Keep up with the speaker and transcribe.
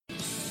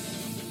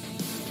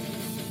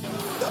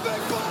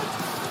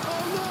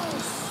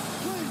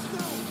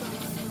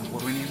What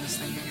do we name this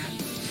thing again?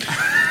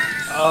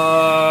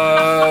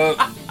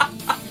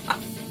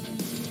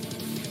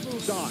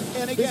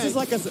 And again, this is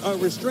like a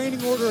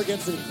restraining order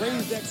against a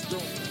crazed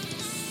ex-girlfriend.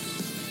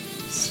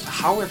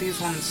 How are these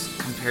ones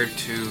compared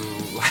to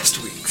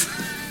last week's?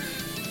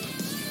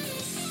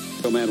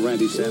 Man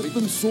Randy Savage. It's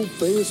been so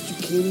fast you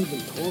can't even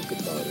talk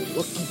about it.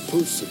 Lucky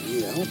person,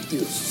 yeah, out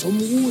there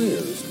somewhere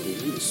is going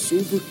to be a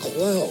silver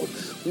cloud.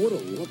 What a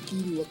lucky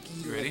You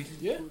ready?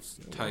 Yeah.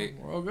 Tight.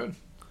 We're all good.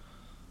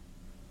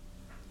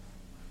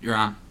 You're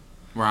on.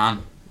 We're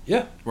on.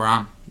 Yeah. We're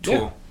on. Cool.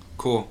 Yeah.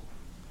 Cool.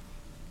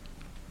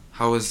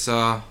 How was,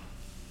 well,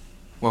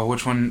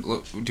 which one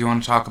do you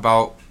want to talk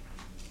about?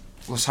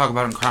 Let's talk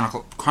about it in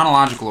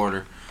chronological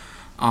order.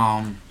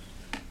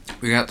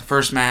 We got the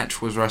first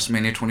match was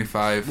WrestleMania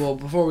 25. Well,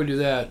 before we do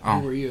that, Oh.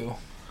 who are you?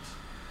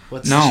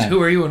 No.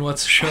 Who are you and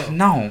what's the show?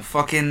 No,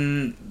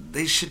 fucking,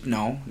 they should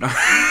know.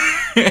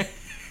 Yeah,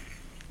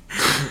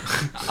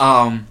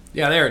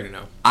 they already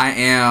know. I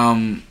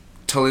am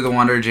Tully the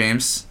Wanderer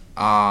James.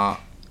 My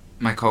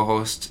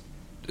co-host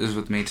is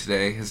with me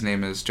today. His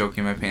name is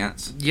Joking My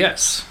Pants.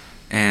 Yes.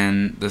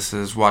 And this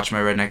is Watch My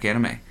Redneck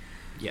Anime.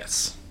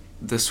 Yes.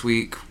 This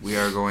week we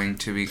are going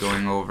to be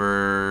going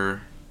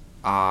over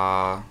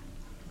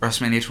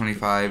WrestleMania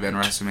 25 and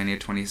WrestleMania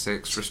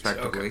 26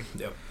 respectively. Okay.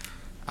 Yep.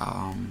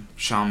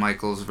 Shawn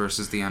Michaels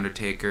versus The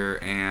Undertaker,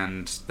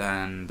 and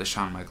then the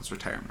Shawn Michaels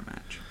retirement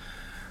match.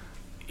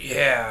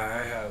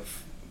 Yeah, I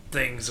have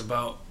things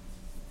about.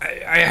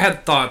 I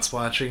had thoughts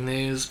watching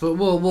these, but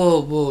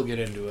we'll get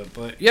into it.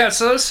 But yeah,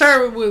 so let's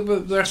start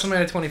with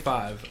WrestleMania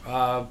 25.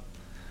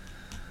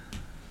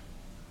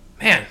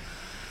 Man,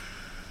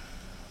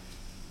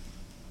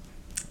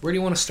 where do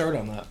you want to start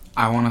on that?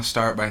 I want to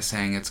start by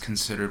saying it's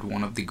considered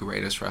one of the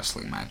greatest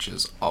wrestling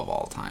matches of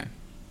all time.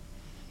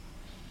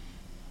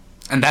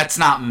 And that's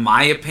not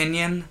my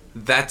opinion.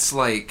 That's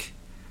like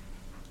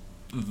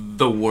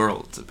the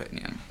world's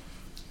opinion.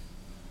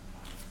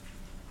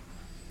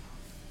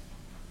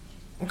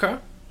 Okay.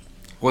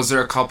 Was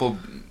there a couple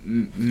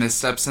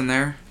missteps in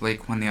there?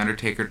 Like when The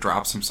Undertaker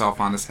drops himself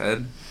on his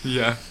head?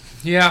 Yeah.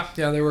 Yeah,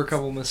 there were a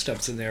couple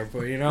missteps in there,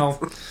 but you know.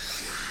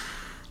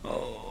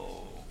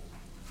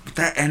 But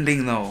that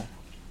ending though,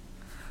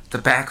 the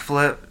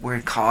backflip where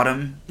he caught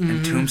him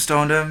and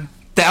tombstoned him,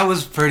 that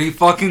was pretty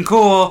fucking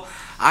cool.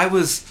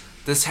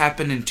 This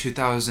happened in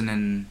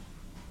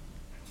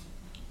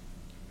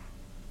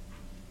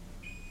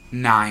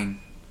 2009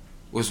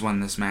 was when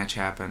this match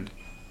happened.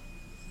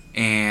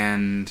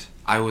 And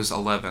I was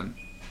 11.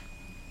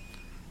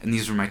 And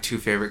these were my two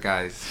favorite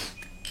guys.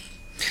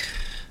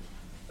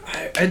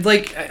 I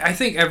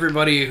think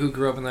everybody who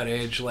grew up in that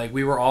age, like,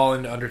 we were all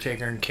into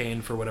Undertaker and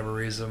Kane for whatever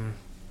reason.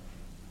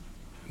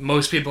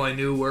 Most people I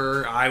knew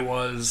were. I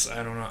was.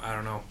 I don't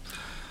know.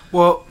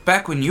 Well,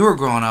 back when you were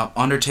growing up,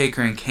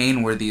 Undertaker and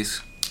Kane were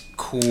these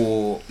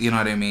cool, you know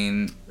what I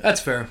mean?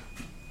 That's fair.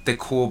 The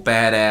cool,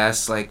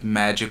 badass, like,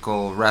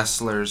 magical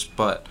wrestlers.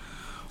 But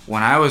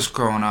when I was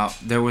growing up,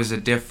 there was a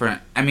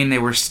different... I mean, they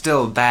were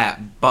still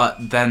that,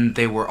 but then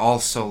they were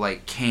also,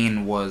 like,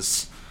 Kane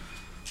was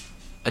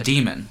a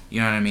demon.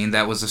 You know what I mean?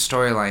 That was a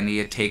storyline. He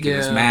had taken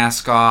his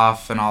mask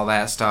off and all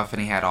that stuff,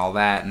 and he had all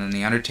that. And then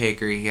The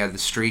Undertaker, he had the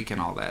streak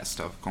and all that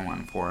stuff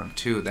going for him,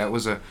 too. That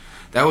was the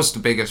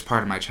biggest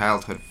part of my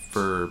childhood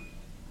for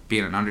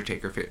being an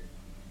Undertaker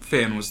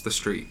fan was the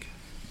streak.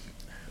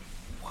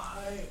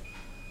 Why?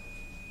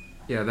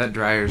 Yeah, that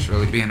dryer's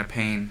really being a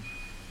pain.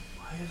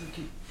 Why does it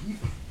keep...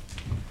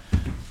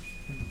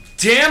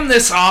 Damn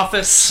this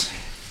office!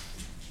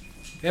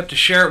 You have to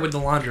share it with the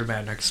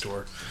laundromat next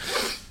door.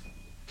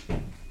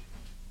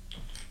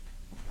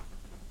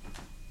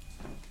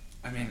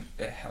 I mean,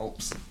 it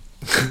helps.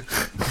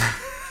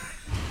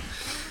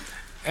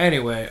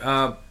 Anyway,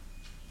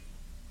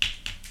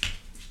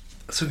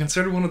 so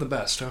considered one of the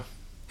best, huh?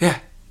 Yeah.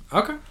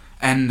 Okay.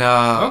 And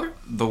Okay.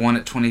 the one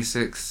at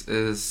 26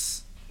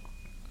 is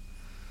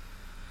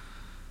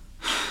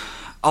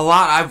a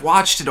lot. I've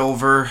watched it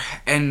over,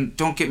 and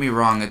don't get me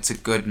wrong, it's a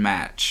good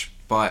match,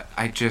 but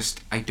I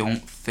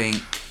don't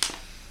think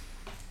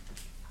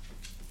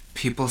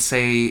people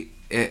say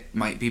it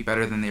might be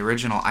better than the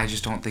original. I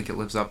just don't think it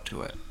lives up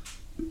to it.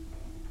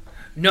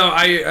 No,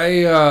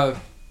 I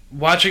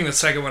watching the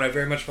second one, I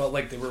very much felt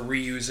like they were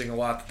reusing a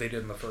lot that they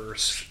did in the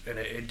first, and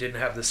it didn't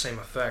have the same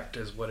effect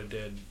as what it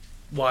did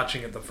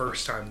watching it the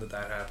first time that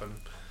happened.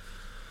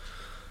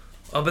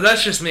 But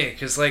that's just me,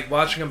 because like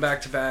watching them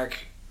back to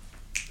back,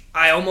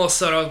 I almost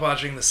thought I was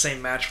watching the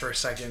same match for a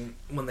second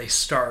when they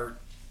start.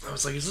 I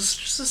was like, is this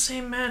just the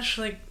same match?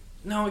 Like,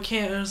 no, it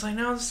can't. And I was like,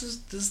 no, this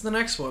is the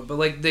next one. But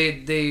like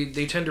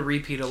they tend to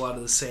repeat a lot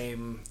of the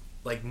same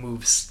like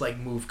moves, like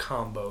move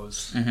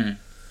combos. Mm-hmm.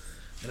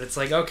 And it's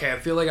like, okay,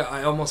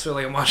 I almost feel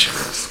like I'm watching the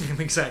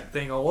same exact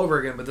thing all over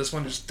again, but this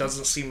one just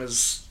doesn't seem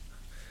as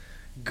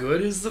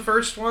good as the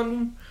first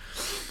one.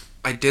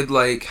 I did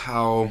like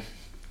how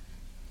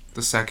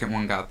the second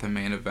one got the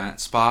main event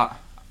spot.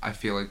 I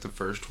feel like the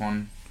first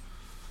one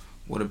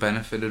would have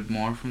benefited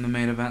more from the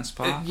main event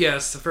spot.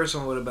 Yes, the first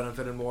one would have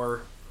benefited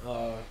more.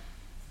 But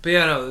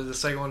yeah, no, the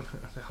second one.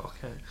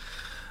 Okay.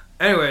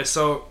 Anyway,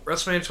 so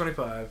WrestleMania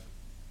 25.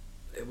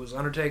 It was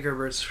Undertaker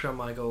versus Shawn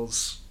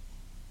Michaels.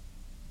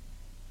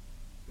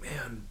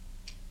 Man.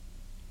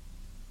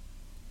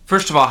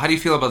 First of all, how do you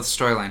feel about the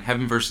storyline?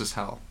 Heaven versus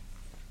Hell.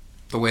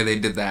 The way they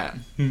did that.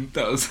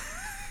 That was...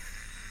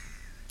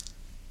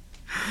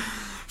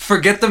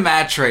 Forget the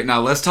match right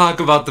now. Let's talk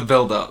about the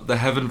build-up. The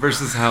Heaven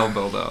versus Hell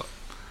build-up.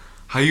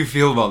 How you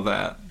feel about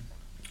that?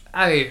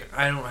 I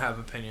don't have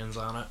opinions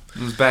on it.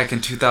 It was back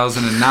in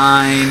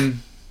 2009.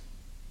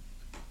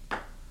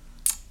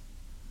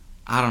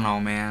 I don't know,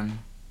 man.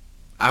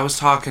 I was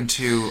talking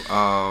to...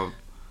 I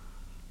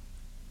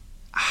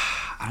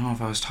don't know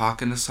if I was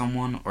talking to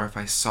someone or if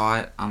I saw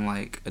it on,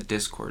 like, a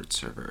Discord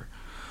server.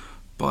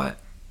 But...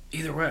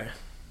 Either way.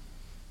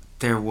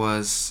 There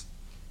was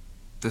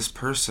this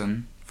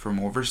person from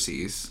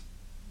overseas,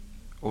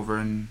 over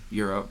in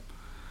Europe,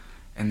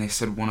 and they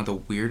said one of the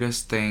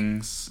weirdest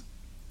things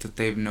that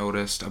they've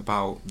noticed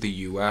about the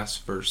US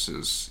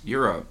versus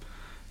Europe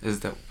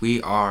is that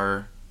we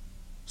are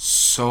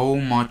so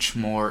much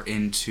more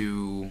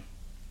into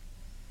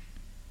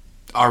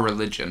our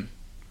religion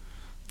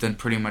than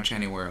pretty much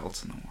anywhere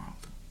else in the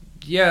world.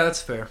 Yeah,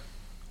 that's fair.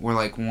 We're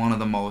like one of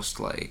the most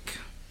like...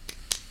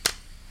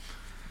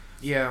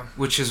 Yeah.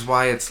 Which is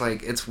why it's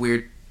like, it's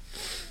weird.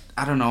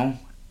 I don't know.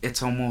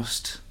 It's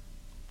almost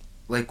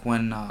like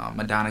when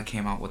Madonna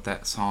came out with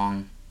that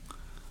song.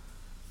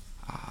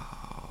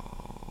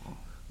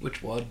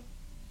 Which one?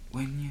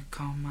 When you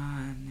call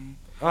my name.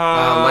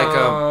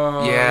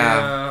 Yeah.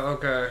 Yeah,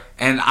 okay.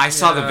 And I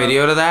saw the Yeah.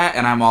 video to that,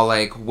 and I'm all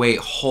like, wait,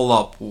 hold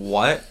up,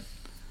 what?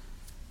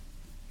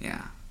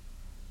 Yeah.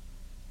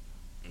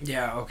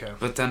 Yeah, okay.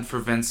 But then for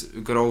Vince,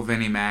 good old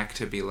Vinnie Mac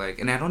to be like,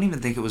 and I don't even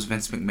think it was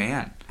Vince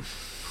McMahon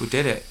who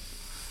did it.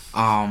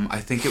 I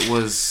think it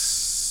was...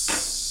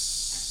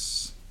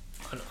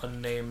 An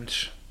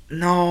unnamed...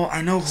 No,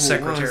 I know who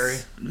secretary.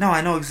 it was. No,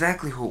 I know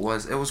exactly who it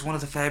was. It was one of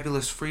the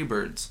Fabulous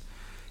Freebirds.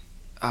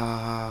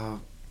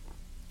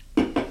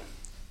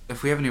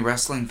 If we have any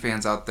wrestling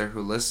fans out there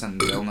who listen,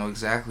 they'll know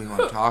exactly who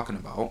I'm talking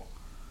about.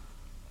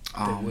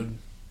 They would.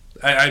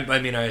 I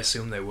mean, I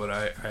assume they would.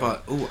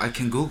 But I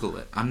can Google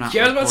it. I'm not.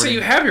 Yeah, I was about to say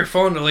you have your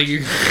phone to like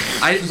you.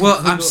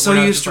 I'm so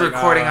used to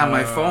recording on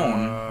my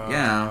phone.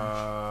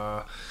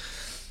 Yeah.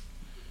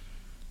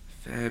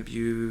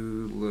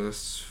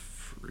 Fabulous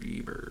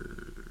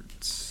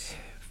Freebirds.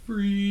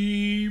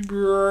 Freebird.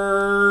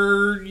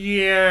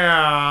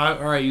 Yeah.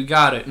 All right, you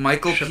got it.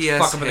 Michael Shut the P.S.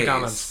 fuck up in the Hayes.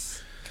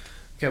 comments.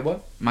 Okay,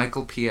 what?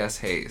 Michael P.S.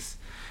 Hayes.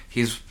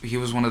 He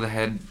was one of the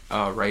head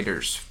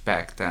writers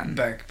back then.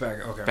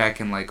 Okay. Back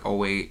in like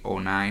 08,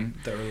 09.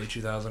 The early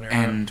 2000 era.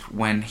 And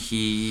when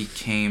he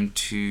came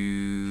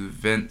to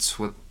Vince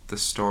with the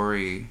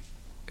story,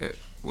 it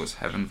was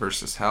Heaven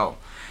versus Hell.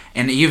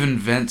 And even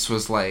Vince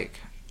was like,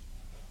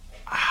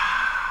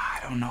 I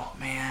don't know,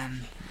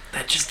 man.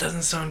 That just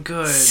doesn't sound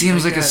good.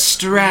 Seems like a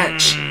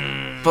stretch.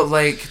 But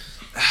like,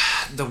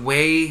 the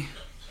way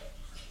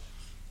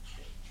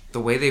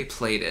they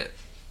played it,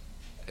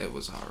 it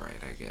was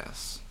alright, I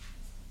guess.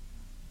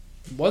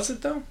 Was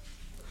it though?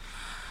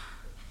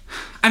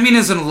 I mean,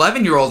 as an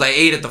 11-year-old, I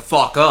ate it the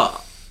fuck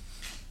up.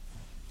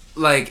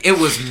 Like, it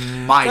was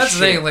my That's shit.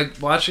 the thing,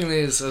 like, watching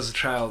these as a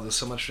child is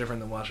so much different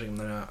than watching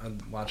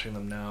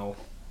them now.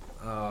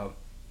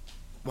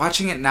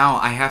 Watching it now,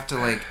 I have to,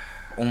 like,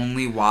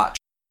 only watch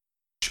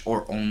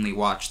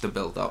the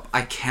build-up.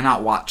 I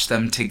cannot watch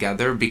them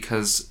together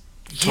because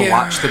to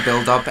watch the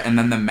build-up and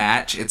then the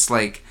match, it's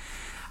like,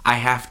 I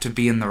have to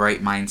be in the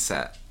right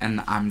mindset.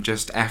 And I'm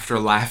just, after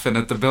laughing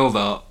at the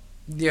build-up,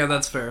 Yeah,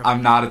 that's fair.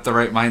 I'm not at the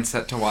right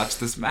mindset to watch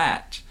this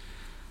match.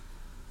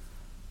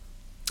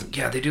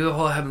 Yeah, they do the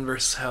whole Heaven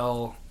versus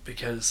Hell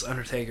because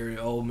Undertaker,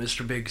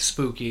 Mr. Big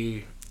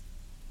Spooky,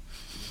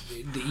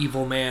 the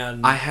evil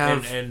man. I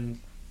have... And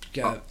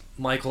got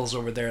Michaels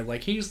over there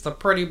like, he's the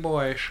pretty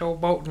boy,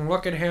 showboating,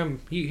 look at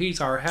him. He's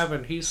our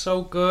heaven, he's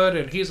so good,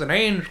 and he's an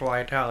angel,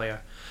 I tell ya.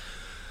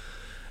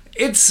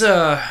 It's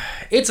a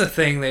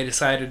thing they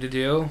decided to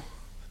do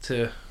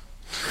to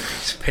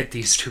pit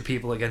these two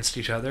people against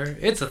each other.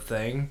 It's a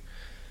thing.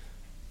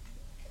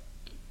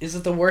 Is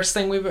it the worst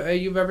thing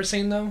you've ever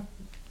seen though?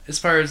 As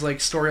far as like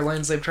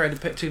storylines they've tried to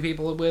pit two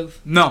people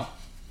with? No.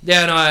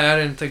 Yeah, no, I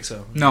didn't think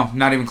so. No,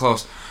 not even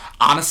close.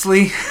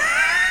 Honestly...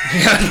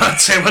 Yeah, I'm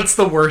not saying what's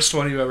the worst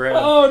one you've ever had.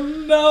 Oh,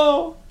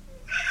 no.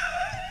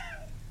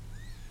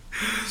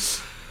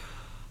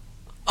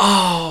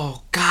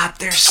 Oh, God,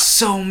 there's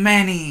so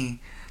many.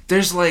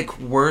 There's, like,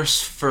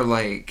 worse for,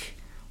 like,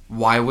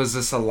 why was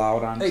this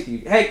allowed on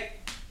TV? Hey!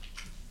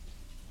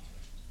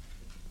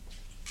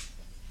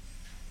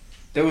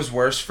 There was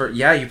worse for...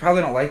 Yeah, you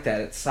probably don't like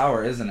that. It's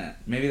sour, isn't it?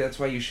 Maybe that's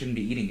why you shouldn't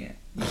be eating it,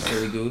 you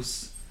silly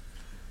goose.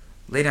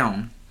 Lay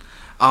down.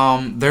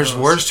 There's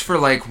worst for,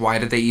 like, why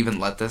did they even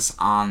let this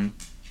on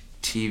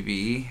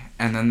TV?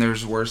 And then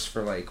there's worst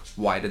for, like,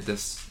 who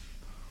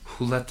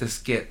let this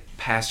get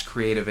past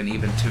creative and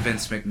even to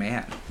Vince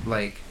McMahon?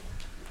 Like,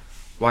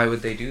 why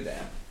would they do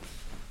that?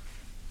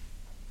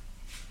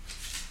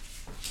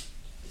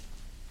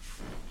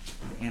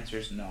 answer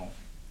is no,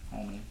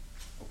 homie.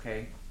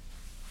 Okay.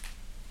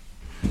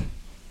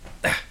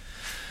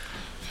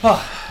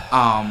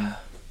 I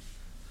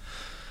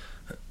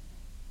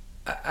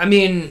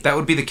mean, that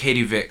would be the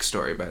Katie Vick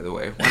story, by the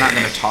way. We're not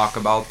going to talk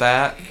about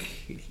that.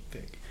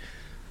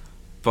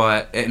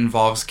 But it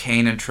involves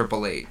Kane and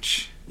Triple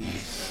H.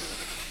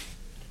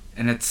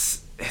 And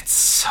it's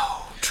so...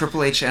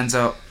 Triple H ends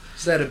up...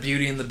 Is that a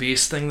Beauty and the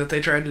Beast thing that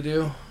they tried to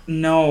do?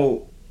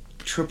 No.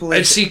 Triple H...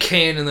 I'd see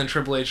Kane and then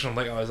Triple H, and I'm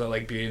like, oh, is that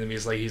like Beauty and the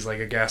Beast? Like, he's like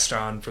a guest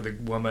on for the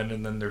woman,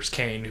 and then there's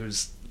Kane,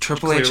 who's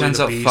Triple H ends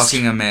up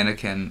fucking a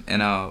mannequin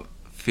in a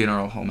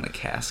funeral home in a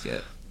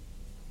casket.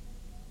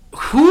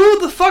 Who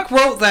the fuck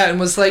wrote that and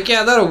was like,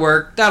 yeah, that'll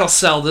work. That'll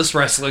sell this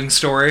wrestling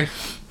story.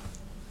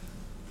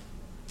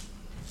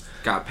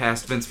 Got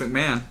past Vince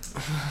McMahon.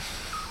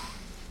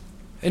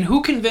 And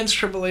who convinced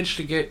Triple H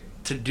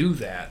to do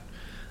that?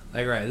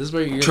 Like, right, this is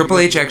where you're... Triple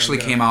H actually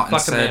came out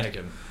and said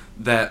mannequin.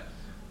 That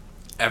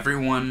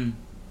everyone,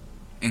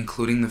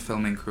 including the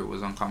filming crew,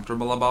 was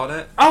uncomfortable about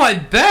it. Oh, I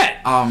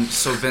bet!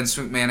 So Vince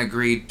McMahon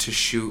agreed to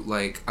shoot,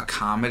 like, a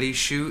comedy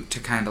shoot to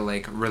kind of,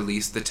 like,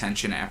 release the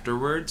tension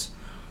afterwards.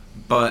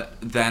 But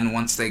then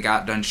once they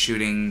got done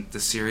shooting the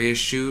serious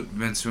shoot,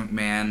 Vince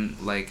McMahon,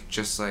 like,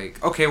 just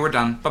like, okay, we're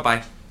done.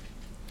 Bye-bye.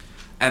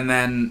 And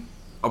then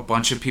a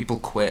bunch of people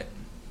quit.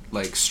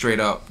 Like,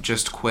 straight up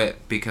just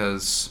quit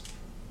because...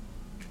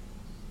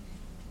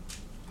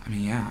 I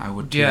mean, yeah, I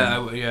would too.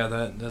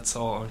 Yeah, that's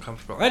all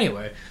uncomfortable.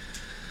 Anyway.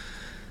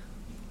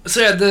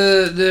 So, yeah,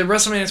 the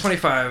WrestleMania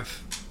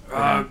 25,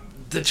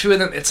 the two of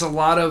them, it's a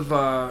lot of...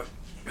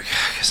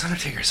 because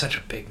Undertaker's such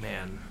a big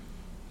man.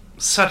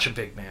 Such a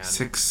big man.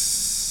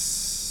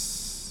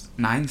 6'9",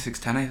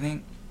 6'10", I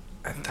think.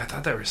 I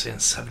thought they were saying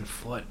 7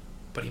 foot,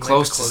 but he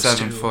close might be to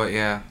 7 foot,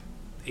 yeah.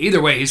 Either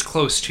way, he's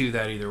close to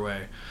that. Either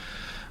way,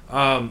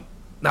 now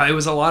it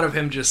was a lot of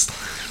him just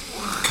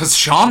because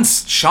Shawn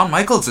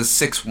Michaels is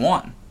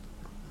 6'1",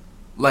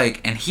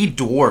 like, and he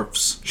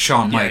dwarfs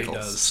Shawn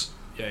Michaels.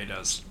 Yeah, he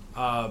does.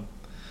 Now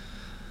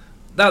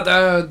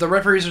the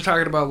referees are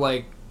talking about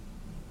like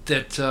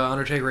that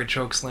Undertaker had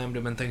chokeslammed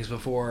him and things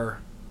before.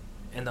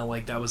 And then,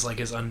 like, that was, like,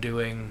 his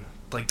undoing,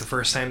 like, the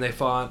first time they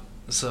fought.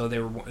 So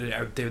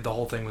the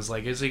whole thing was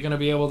like, is he going to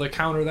be able to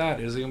counter that?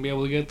 Is he going to be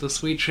able to get the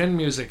sweet chin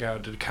music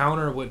out to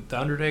counter what the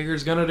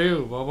Undertaker's going to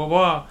do? Blah, blah,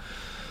 blah.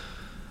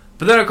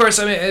 But then, of course,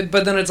 I mean,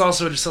 but then it's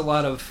also just a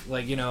lot of,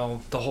 like, you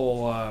know, the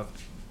whole, I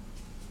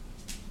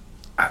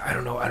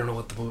don't know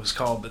what the move was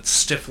called, but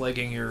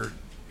stiff-legging your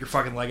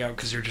fucking leg out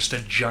because you're just a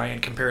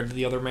giant compared to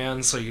the other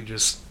man, so you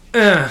just,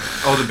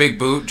 Oh, the big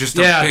boot? Just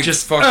a big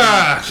fucking,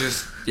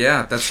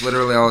 yeah, that's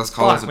literally all it's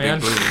called, is a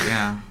big boot,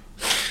 yeah.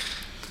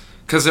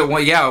 Because at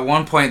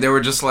one point they were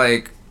just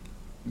like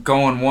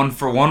going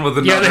 1-for-1 with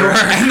another. Yeah, they were.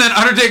 And then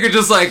Undertaker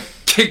just like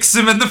kicks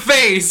him in the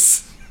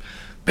face.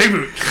 Big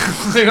boot.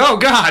 Like, oh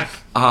god.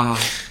 I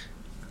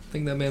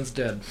think that man's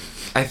dead.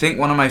 I think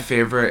one of my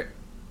favorite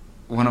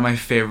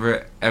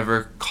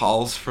ever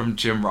calls from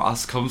Jim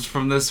Ross comes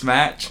from this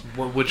match.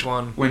 Which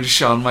one? When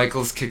Shawn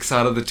Michaels kicks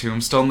out of the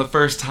tombstone the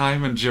first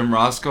time and Jim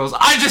Ross goes,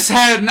 I just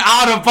had an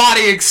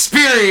out-of-body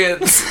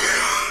experience.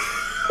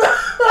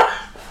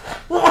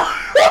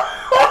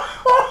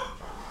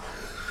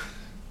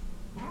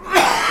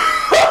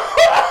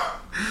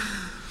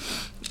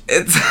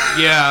 It's...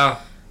 Yeah.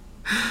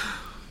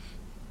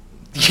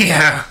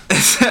 Yeah.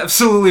 It's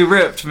absolutely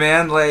ripped,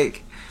 man.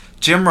 Like,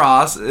 Jim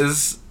Ross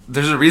is...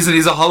 There's a reason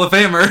he's a Hall of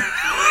Famer.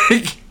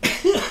 Like,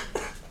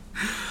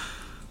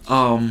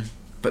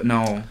 but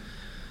no,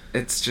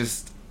 it's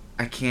just,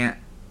 I can't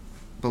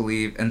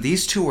believe, and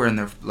these two were in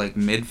their, like,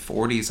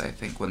 mid-40s, I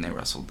think, when they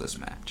wrestled this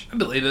match. I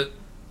believe it.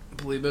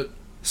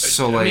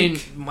 So, I mean,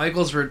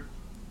 Michaels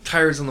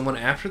retires on the one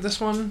after this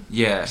one?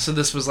 Yeah. So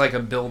this was like a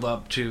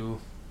build-up to...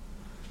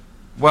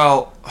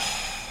 Well...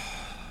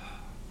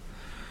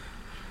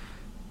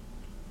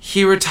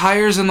 He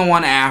retires in the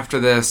one after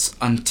this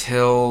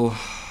until...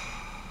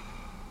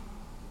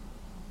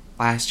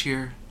 last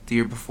year? The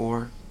year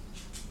before?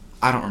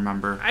 I don't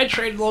remember. I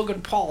traded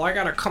Logan Paul. I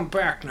gotta come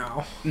back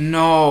now.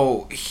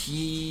 No,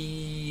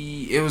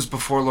 it was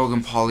before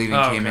Logan Paul even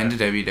came into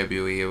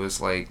WWE. It was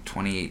like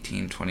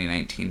 2018,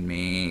 2019,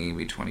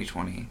 maybe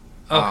 2020.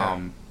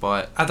 Okay.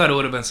 But I thought it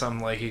would have been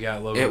something like he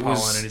got Logan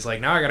Paul in and he's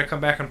like, now I gotta come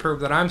back and prove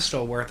that I'm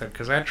still worth it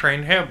because I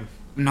trained him.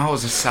 No, it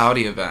was a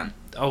Saudi event.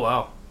 Oh,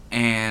 wow.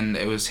 And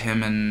it was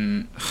him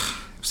and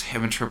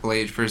Triple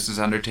H versus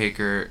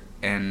Undertaker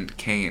and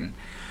Kane.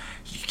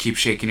 You keep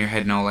shaking your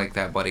head no like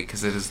that, buddy,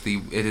 because it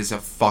is a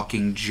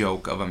fucking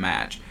joke of a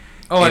match.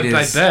 Oh, I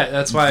bet.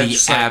 That's why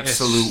it's the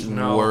absolute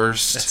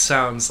worst. It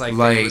sounds like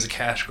it was a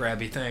cash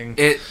grabby thing.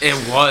 It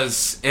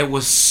was. It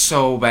was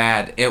so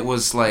bad. It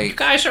was like... You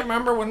guys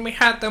remember when we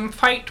had them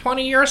fight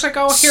 20 years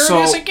ago? Here it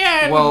is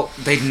again. Well,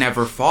 they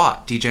never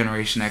fought.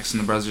 Degeneration X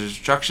and the Brothers of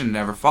Destruction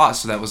never fought,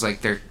 so that was like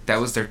their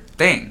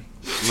thing.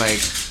 Like,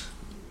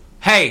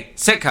 hey,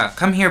 Sitka,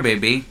 come here,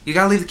 baby. You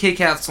gotta leave the kitty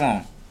cats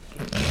alone.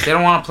 They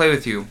don't want to play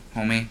with you,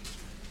 homie.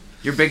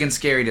 You're big and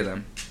scary to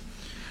them.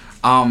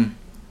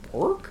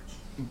 Pork?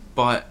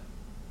 But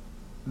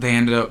they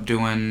ended up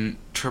doing...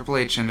 Triple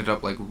H ended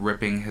up, like,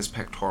 ripping his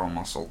pectoral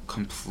muscle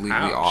completely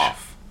Ouch.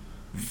 off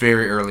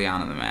very early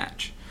on in the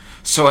match.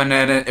 So, and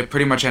then it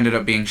pretty much ended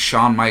up being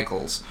Shawn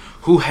Michaels,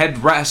 who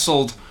had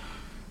wrestled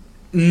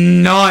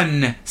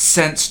none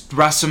since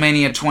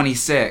WrestleMania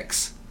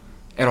 26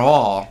 at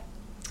all.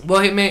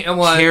 Well, he made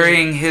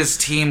Carrying his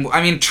team...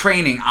 I mean,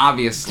 training,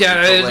 obviously.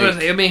 Yeah, but,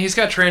 like, I mean, he's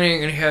got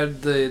training, and he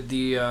had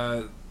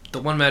the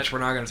one match we're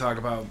not going to talk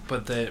about,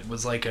 but that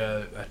was like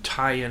a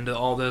tie-in to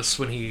all this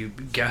when he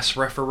guest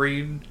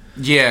refereed.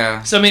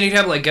 yeah. So, I mean, he'd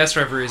have, like, guest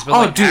referees, but,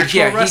 like,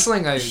 actual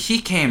wrestling,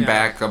 he came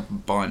back a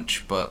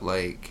bunch, but,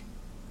 like,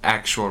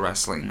 actual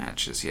wrestling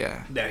matches,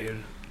 yeah. Yeah,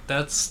 dude.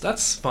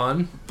 That's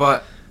fun.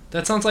 But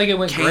That sounds like it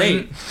went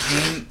great.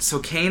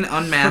 Kane unmasked.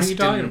 What are you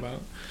talking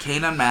about?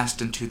 Kane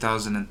unmasked in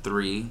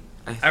 2003.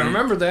 I think. I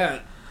remember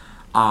that.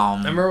 I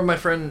Um.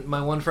 remember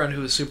my one friend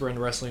who was super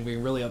into wrestling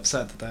being really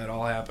upset that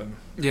all happened.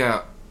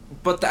 Yeah,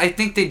 but I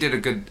think they did a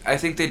good. I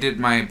think they did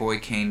my boy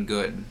Kane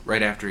good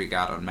right after he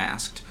got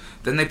unmasked.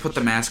 Then they put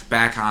the mask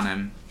back on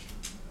him,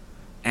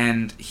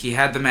 and he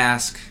had the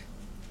mask,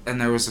 and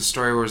there was a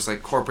story where it was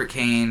like corporate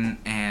Kane,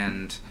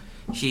 and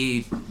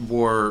he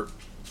wore,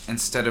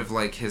 instead of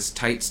like his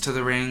tights to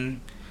the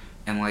ring,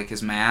 and like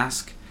his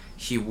mask,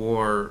 he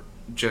wore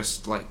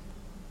just like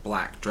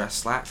black dress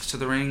slacks to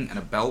the ring and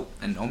a belt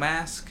and no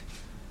mask.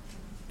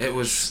 It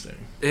was.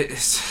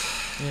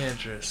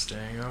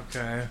 Interesting.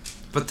 Okay.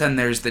 But then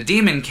there's the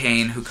Demon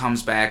Kane who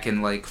comes back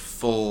in like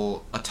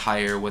full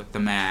attire with the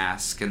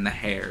mask and the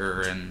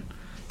hair, and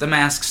the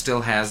mask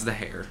still has the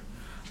hair.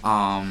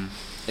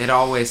 It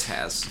always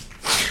has.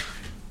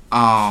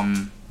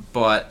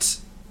 But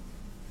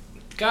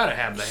Gotta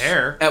have the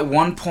hair. at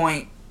one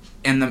point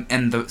in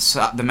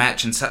the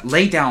match, and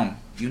lay down.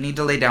 You need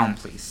to lay down,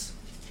 please.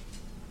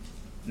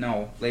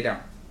 No, lay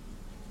down.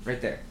 Right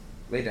there.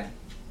 Lay down.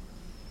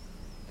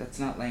 That's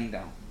not laying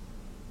down.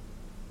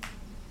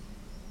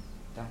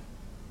 Down.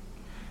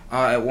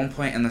 At one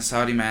point in the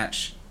Saudi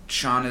match,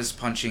 Shawn is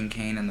punching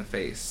Kane in the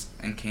face,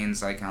 and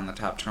Kane's like on the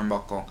top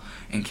turnbuckle,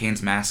 and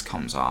Kane's mask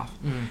comes off,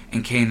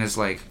 and Kane is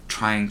like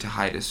trying to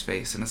hide his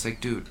face, and it's like,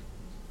 dude,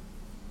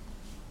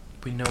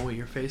 We know what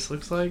your face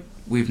looks like.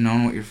 we've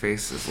known what your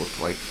face has looked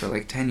like for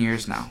like 10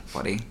 years now,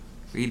 buddy.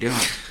 What are you doing?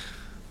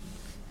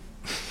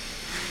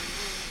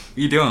 What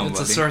are you doing, It's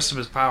buddy? a source of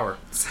his power.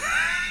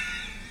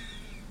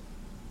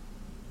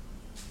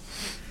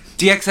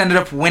 DX ended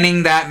up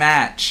winning that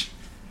match.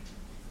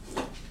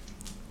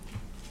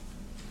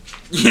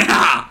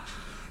 Yeah!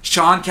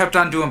 Shawn kept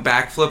on doing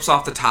backflips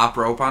off the top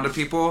rope onto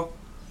people.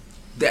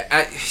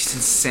 He's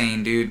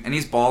insane, dude. And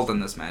he's bald in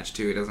this match,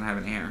 too. He doesn't have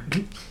any hair.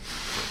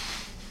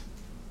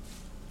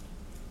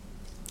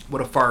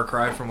 What a far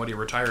cry from what he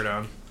retired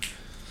on.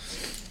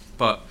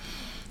 But,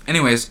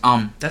 anyways,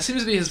 That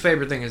seems to be his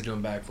favorite thing, is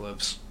doing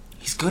backflips.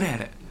 he's good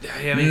at it.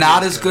 Yeah, I mean,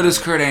 Not he's as good as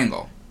at it. Kurt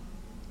Angle.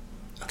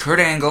 Kurt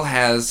Angle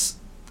has...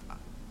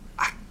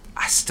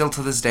 I still,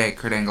 to this day,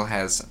 Kurt Angle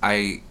has...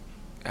 I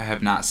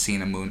have not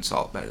seen a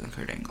moonsault better than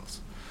Kurt Angle's.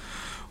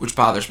 Which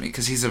bothers me,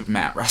 because he's a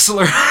mat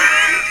wrestler.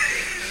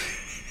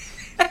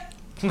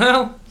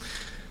 Well,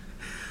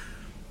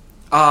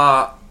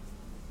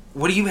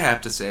 what do you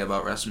have to say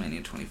about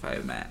WrestleMania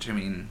 25 match? I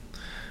mean,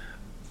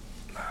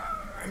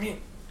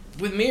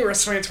 with me,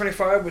 WrestleMania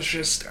 25 was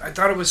just... I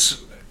thought it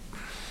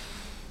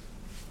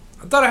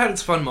had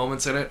its fun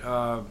moments in it.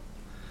 The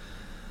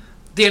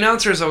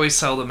announcers always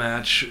sell the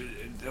match,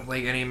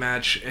 like any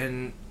match,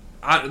 and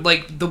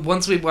like the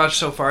ones we've watched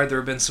so far, there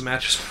have been some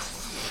matches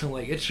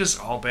like it's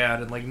just all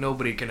bad, and like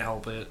nobody can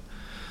help it.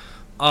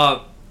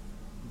 But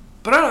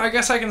I don't know, I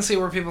guess I can see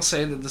where people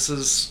say that this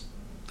is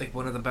like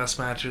one of the best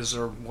matches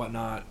or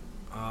whatnot.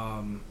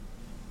 I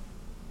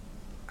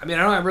mean,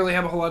 I don't really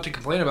have a whole lot to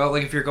complain about.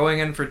 Like, if you're going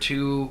in for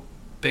two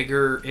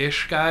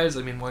bigger-ish guys,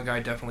 I mean, one guy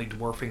definitely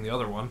dwarfing the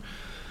other one.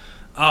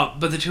 But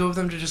the two of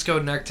them to just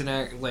go neck to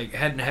neck, like,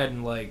 head to head,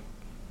 and, like,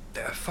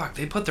 fuck,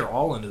 they put their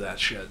all into that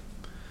shit.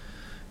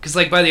 Because,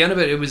 like, by the end of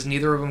it, it was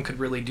neither of them could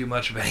really do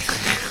much of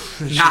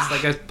anything. It's just,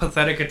 like, a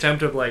pathetic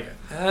attempt of, like,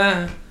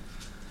 okay,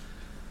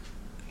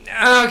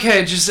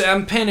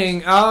 I'm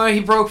pinning. Oh, he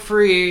broke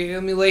free.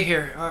 Let me lay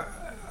here.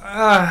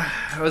 I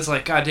was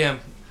like, goddamn.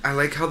 I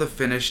like how the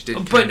finish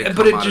did. But it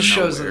just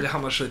shows how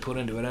much they put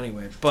into it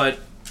anyway. But,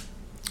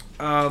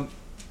 no,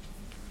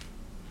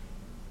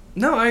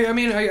 I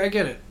mean, I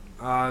get it.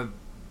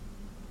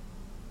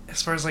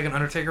 As far as like an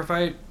Undertaker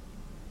fight,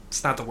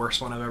 it's not the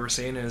worst one I've ever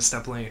seen, and it's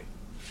definitely.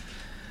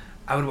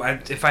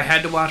 If I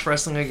had to watch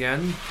wrestling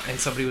again, and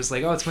somebody was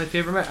like, "Oh, it's my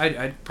favorite match,"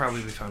 I'd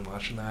probably be fine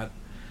watching that.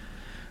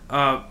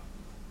 How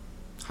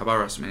about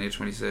WrestleMania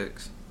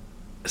 26?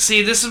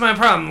 See, this is my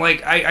problem.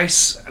 Like,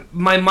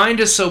 my mind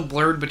is so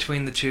blurred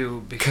between the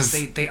two because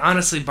they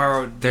honestly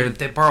borrowed.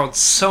 They borrowed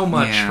so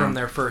much from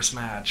their first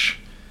match.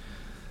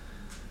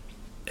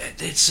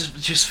 It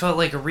just felt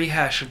like a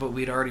rehash of what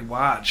we'd already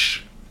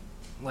watched.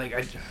 Like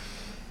I think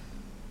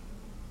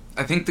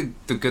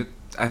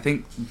I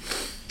think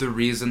the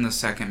reason the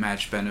second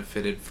match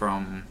benefited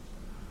from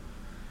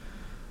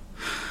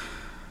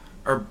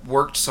or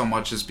worked so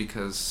much is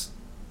because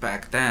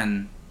back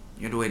then,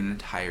 you had to wait an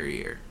entire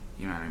year.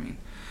 You know what I mean?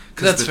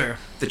 That's fair.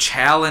 The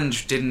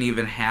challenge didn't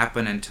even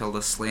happen until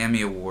the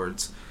Slammy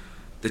Awards,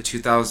 the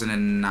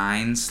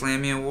 2009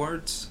 Slammy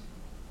Awards,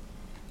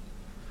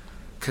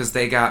 because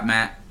they got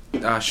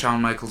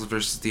Shawn Michaels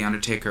versus The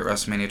Undertaker at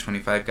WrestleMania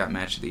 25 got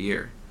Match of the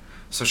Year.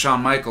 So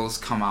Shawn Michaels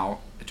come out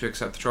to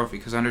accept the trophy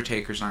because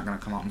Undertaker's not going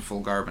to come out in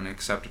full garb and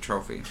accept a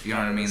trophy. You know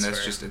what I mean?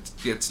 That's just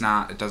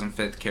it doesn't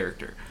fit the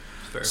character.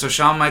 Fair. So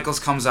Shawn Michaels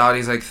comes out.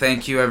 He's like,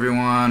 "Thank you,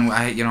 everyone.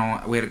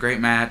 We had a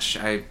great match.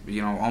 I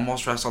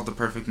almost wrestled the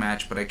perfect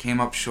match, but I came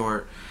up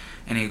short."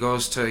 And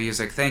he's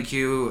like, "Thank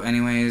you,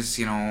 anyways.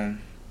 Blah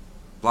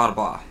blah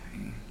blah."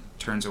 He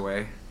turns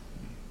away.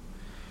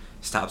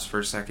 Stops for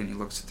a second. He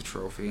looks at the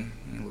trophy.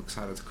 He looks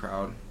out at the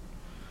crowd.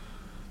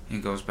 He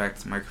goes back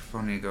to the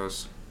microphone and he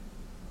goes,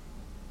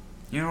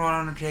 "You know what,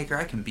 Undertaker?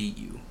 I can beat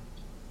you."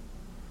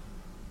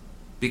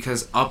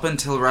 Because up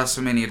until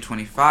WrestleMania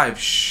 25,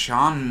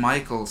 Shawn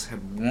Michaels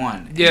had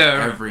won in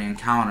every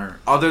encounter,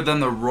 other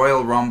than the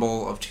Royal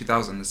Rumble of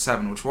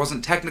 2007, which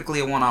wasn't technically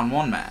a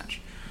one-on-one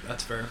match.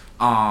 That's fair.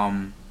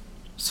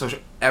 So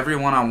every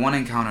one-on-one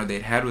encounter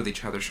they'd had with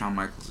each other, Shawn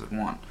Michaels had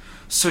won.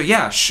 So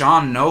yeah,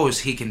 Shawn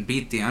knows he can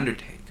beat The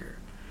Undertaker.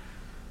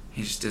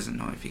 He just doesn't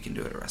know if he can do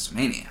it at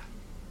WrestleMania.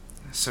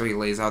 So he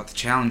lays out the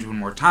challenge one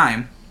more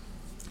time,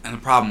 and the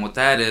problem with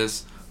that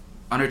is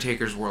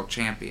Undertaker's world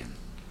champion.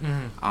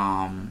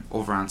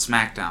 Over on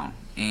SmackDown,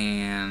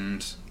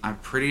 and I'm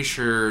pretty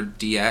sure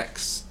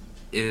DX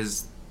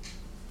is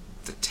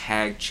the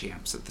tag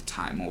champs at the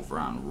time over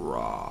on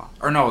Raw.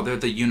 Or no, they're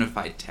the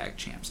unified tag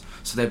champs,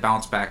 so they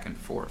bounce back and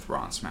forth,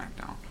 Raw and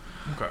SmackDown.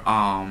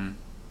 Okay.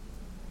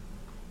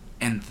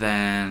 And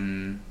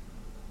then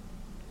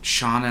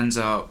Shawn ends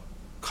up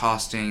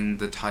costing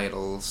the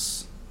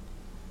titles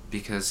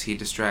because he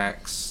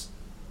distracts,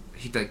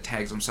 he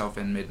tags himself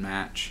in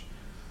mid-match,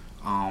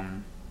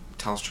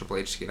 tells Triple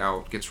H to get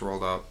out, gets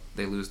rolled up.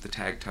 They lose the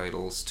tag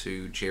titles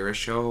to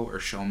Jericho or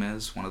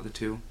Shomiz, one of the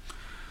two.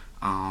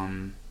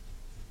 And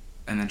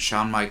then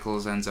Shawn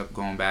Michaels ends up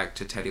going back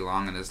to Teddy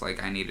Long and is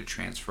like, "I need to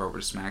transfer over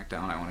to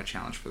SmackDown. I want to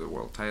challenge for the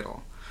world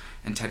title."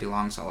 And Teddy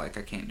Long's all like,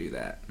 "I can't do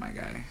that, my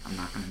guy. I'm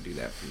not going to do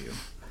that for you."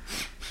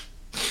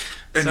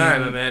 Sorry,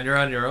 my man. You're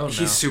on your own now.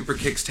 He super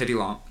kicks Teddy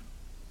Long.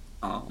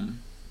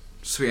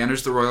 So he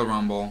enters the Royal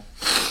Rumble,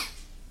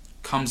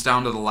 comes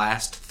down to the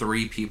last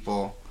 3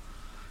 people,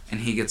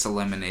 and he gets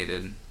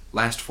eliminated.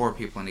 Last 4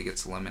 people and he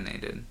gets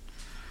eliminated.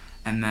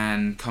 And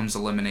then comes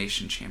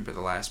Elimination Chamber,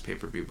 the last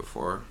pay-per-view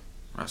before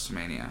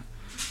WrestleMania.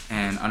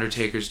 And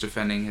Undertaker's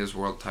defending his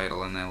world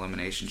title in the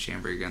Elimination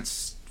Chamber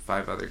against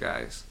 5 other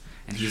guys.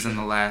 And he's in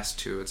the last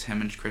 2. It's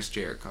him and Chris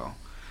Jericho.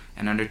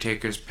 And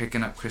Undertaker's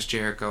picking up Chris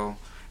Jericho.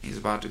 He's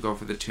about to go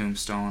for the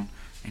tombstone.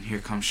 And here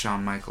comes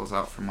Shawn Michaels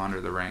out from under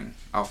the ring,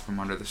 out from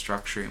under the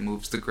structure. He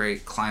moves the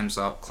grate, climbs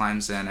up,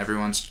 climbs in.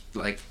 Everyone's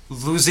like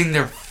losing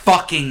their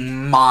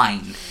fucking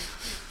mind.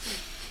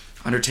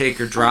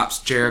 Undertaker drops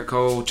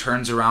Jericho,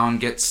 turns around,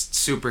 gets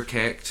super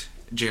kicked.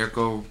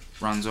 Jericho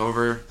runs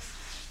over,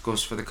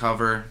 goes for the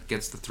cover,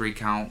 gets the 3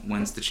 count,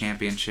 wins the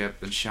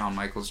championship, and Shawn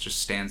Michaels just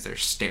stands there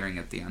staring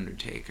at the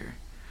Undertaker,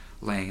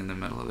 laying in the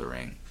middle of the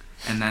ring.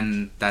 And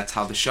then that's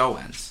how the show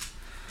ends.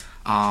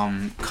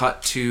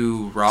 Cut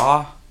to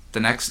Raw the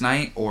next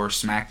night, or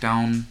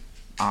SmackDown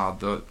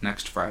the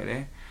next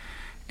Friday,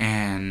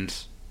 and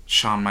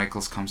Shawn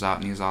Michaels comes out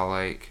and he's all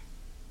like,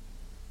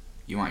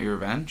 "You want your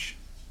revenge?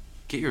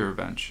 Get your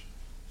revenge.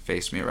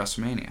 Face me at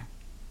WrestleMania."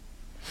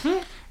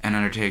 And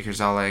Undertaker's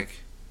all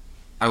like,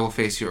 "I will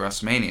face you at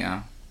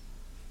WrestleMania,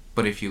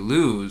 but if you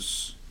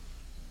lose,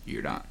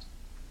 you're done."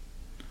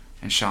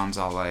 And Shawn's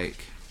all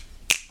like,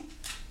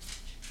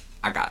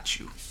 "I got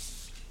you."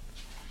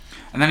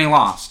 And then he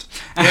lost.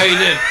 Yeah, he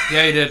did.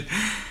 Yeah, he did.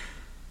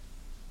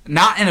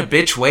 Not in a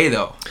bitch way,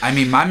 though. I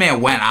mean, my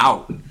man went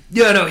out.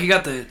 Yeah, no, he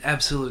got the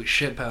absolute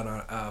shit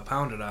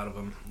pounded out of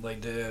him.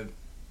 Like,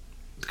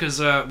 because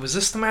was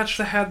this the match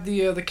that had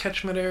the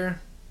catch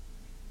midair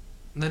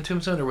and then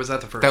tombstone, or was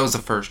that the first? That was the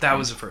first. That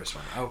was the first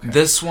one. Okay.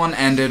 This one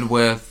ended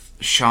with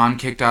Shawn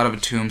kicked out of a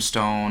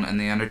tombstone, and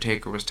the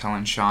Undertaker was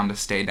telling Shawn to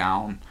stay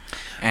down,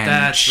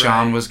 and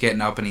Shawn was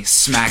getting up, and he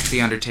smacked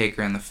the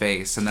Undertaker in the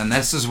face. And then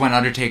this is when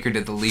Undertaker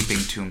did the leaping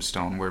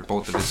tombstone, where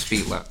both of his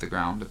feet left the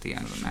ground at the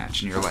end of the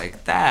match, and you're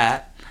like,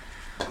 that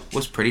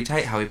was pretty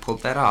tight how he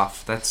pulled that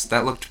off.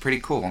 That looked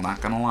pretty cool,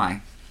 not gonna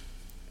lie.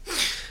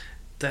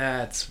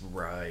 That's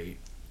right.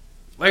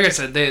 Like I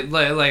said, they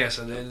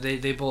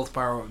both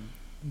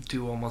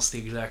do almost the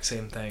exact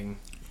same thing.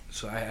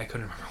 So I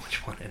couldn't remember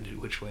which one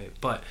ended which way.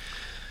 But,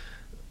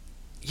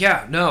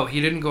 yeah, no, he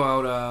didn't go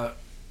out,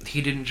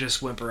 he didn't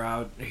just whimper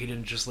out, he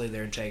didn't just lay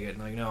there and take it.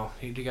 Like, no,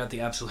 he got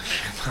the absolute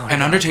shit.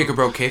 And Undertaker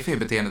broke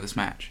kayfabe at the end of this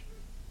match.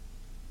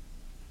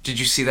 Did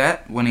you see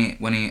that? When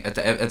he at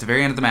the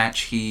very end of the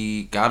match,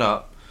 he got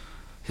up,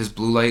 his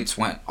blue lights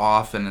went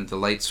off, and the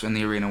lights in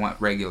the arena went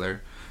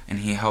regular. And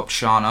he helped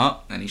Shawn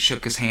up, and he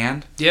shook his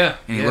hand. Yeah.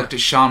 And he looked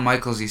at Shawn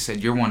Michaels, he said,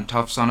 "You're one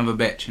tough son of a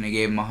bitch." And he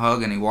gave him a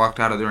hug, and he walked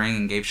out of the ring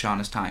and gave Shawn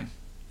his time.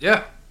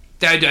 Yeah.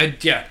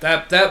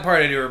 That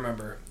part I do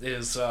remember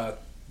is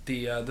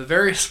the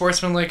very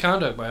sportsmanlike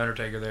conduct by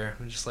Undertaker there.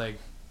 I'm just like,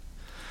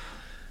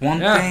 One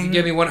yeah, thing, you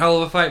gave me one hell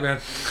of a fight, man.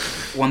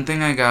 One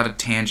thing I got a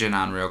tangent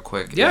on real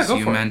quick. Yeah, is go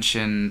you for it.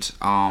 mentioned,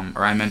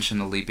 or I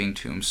mentioned the Leaping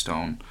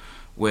Tombstone,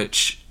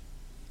 which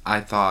I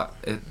thought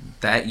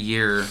that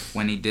year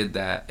when he did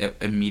that, it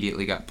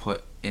immediately got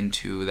put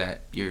into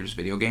that year's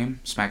video game,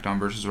 SmackDown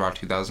vs. Raw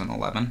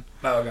 2011.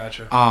 Oh,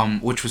 gotcha.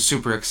 Which was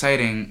super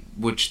exciting,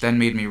 which then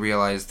made me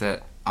realize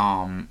that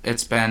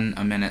it's been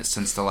a minute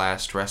since the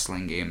last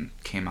wrestling game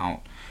came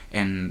out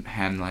and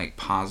had like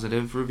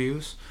positive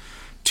reviews.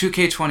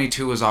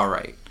 2K22 was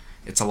alright.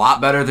 It's a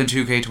lot better than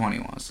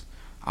 2K20 was.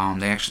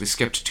 They actually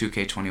skipped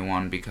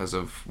 2K21 because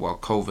of, well,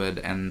 COVID,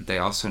 and they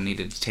also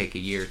needed to take a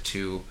year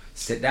to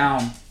sit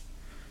down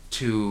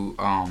to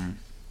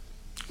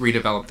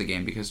redevelop the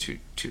game because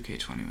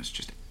 2K20 was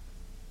just...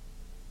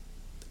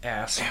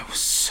 Ass. It was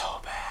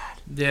so bad.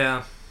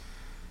 Yeah.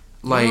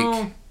 Like...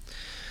 No,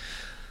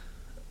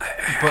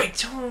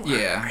 but,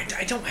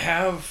 I don't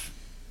have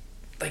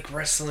like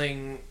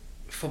wrestling,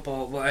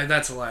 football. Well,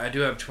 that's a lie. I do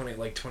have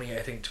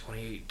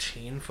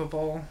 2018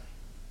 football,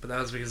 but that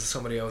was because of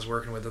somebody I was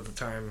working with at the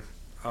time.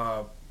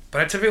 But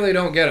I typically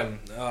don't get them.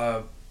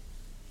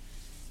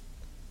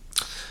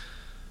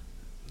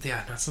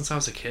 Yeah, not since I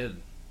was a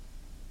kid.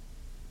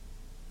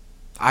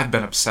 I've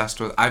been obsessed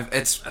with...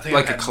 It's I think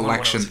like I a had one when I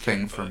collection was a kid,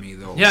 thing but- for me,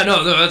 though. Yeah,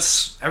 no,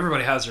 that's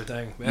everybody has their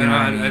thing. You know what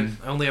I mean?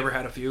 I only ever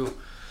had a few.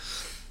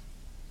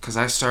 Because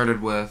I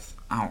started with...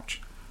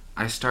 Ouch.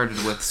 I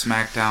started with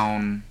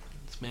SmackDown...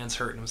 This man's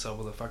hurting himself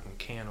with a fucking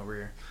can over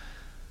here.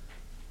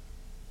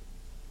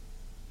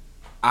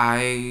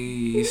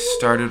 I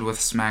started with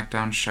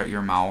SmackDown Shut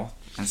Your Mouth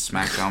and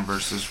SmackDown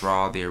vs.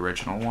 Raw, the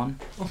original one.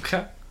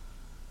 Okay.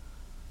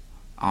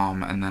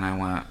 And then I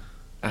went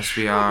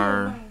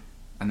SVR,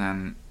 and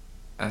then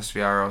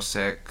SVR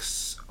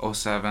 06,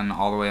 07,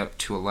 all the way up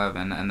to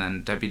 11, and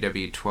then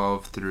WWE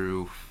 12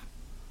 through...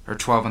 or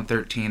 12 and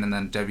 13, and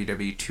then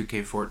WWE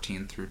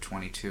 2K14 through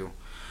 22.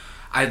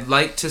 I'd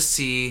like to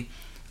see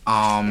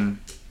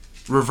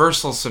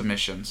reversal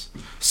submissions.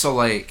 So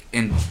like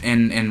in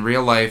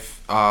real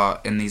life,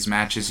 in these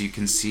matches, you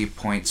can see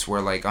points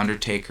where like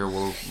Undertaker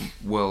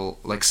will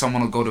like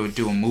someone will go to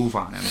do a move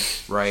on him,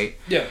 right?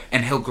 Yeah.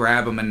 And he'll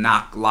grab him and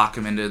lock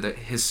him into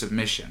his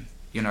submission.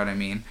 You know what I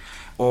mean?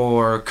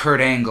 Or Kurt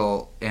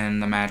Angle in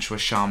the match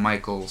with Shawn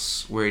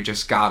Michaels, where he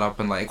just got up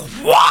and like,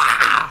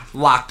 wah!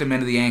 Locked him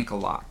into the ankle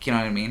lock. You know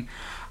what I mean?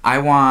 I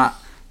want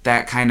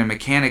that kind of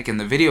mechanic in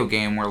the video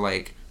game where,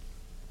 like,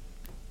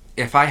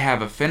 if I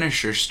have a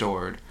finisher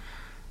stored,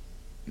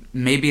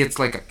 maybe it's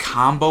like a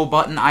combo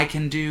button I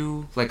can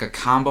do, like a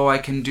combo I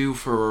can do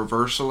for a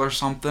reversal or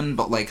something,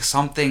 but like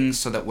something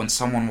so that when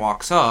someone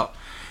walks up,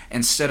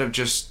 instead of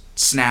just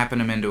snapping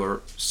him into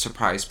a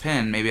surprise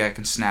pin, maybe I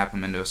can snap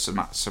him into a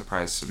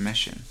surprise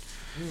submission.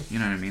 You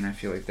know what I mean? I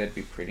feel like that'd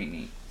be pretty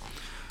neat.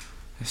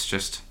 It's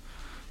just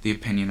the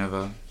opinion of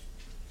a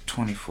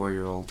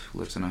 24-year-old who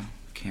lives in a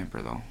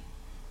camper, though.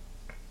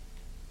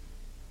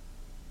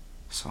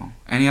 So,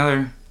 any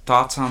other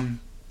thoughts on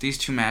these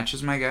two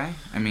matches, my guy?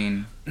 I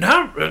mean,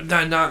 not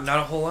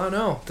a whole lot.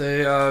 No,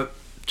 they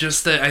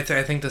just that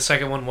I think the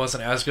second one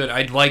wasn't as good.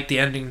 I'd like the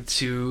ending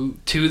to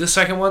the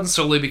second one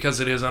solely because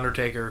it is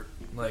Undertaker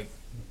like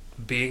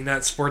being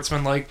that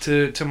sportsman-like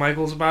to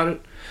Michaels about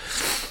it.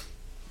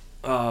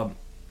 But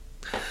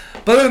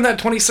other than that,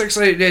 26,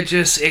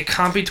 it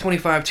copied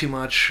 25 too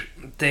much.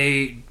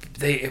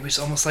 It was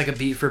almost like a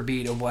beat for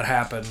beat of what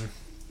happened.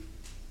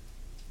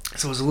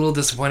 So it was a little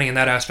disappointing in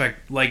that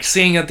aspect. Like,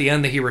 seeing at the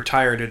end that he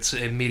retired, it's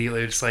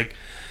immediately just like,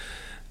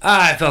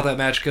 I felt that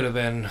match could have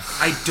been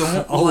I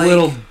don't a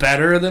little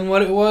better than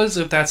what it was,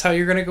 if that's how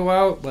you're going to go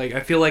out. Like,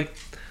 I feel like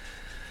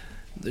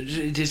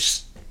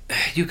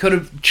you could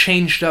have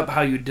changed up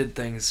how you did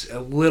things a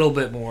little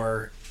bit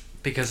more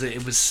because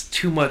it was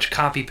too much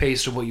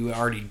copy-paste of what you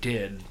already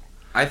did.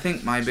 I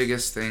think my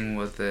biggest thing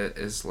with it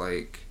is,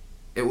 like,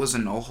 it was a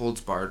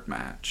no-holds-barred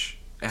match.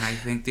 And I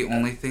think the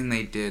only thing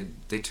they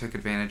took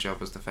advantage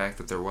of was the fact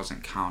that there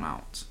wasn't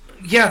count-outs.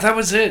 Yeah, that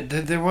was it.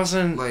 There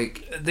wasn't,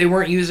 like, they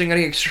weren't using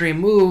any extreme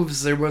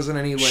moves. There wasn't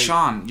any, like,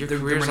 Sean, your there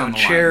career's were on no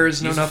the line.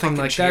 chairs, no Use a nothing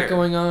fucking like chair. that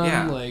going on.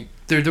 Yeah. Like,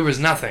 there was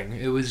nothing.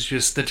 It was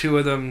just the two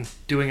of them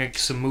doing like,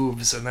 some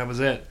moves, and that was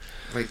it.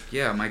 Like,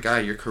 yeah, my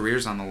guy, your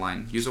career's on the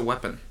line. Use a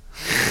weapon.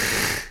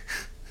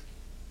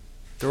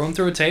 Throw him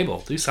through a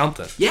table. Do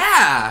something.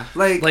 Yeah!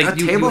 Like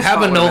you table have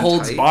spot a no would've been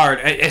holds tight. barred.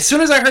 As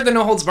soon as I heard the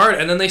no holds barred,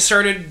 and then they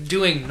started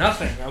doing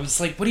nothing, I was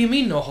like, "What do you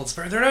mean no holds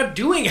barred? They're not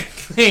doing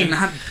anything.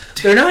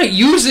 They're not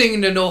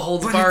using the no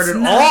holds But barred it's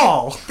at not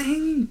all." a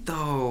thing,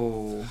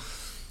 though.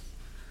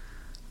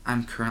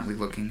 I'm currently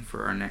looking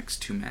for our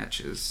next two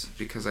matches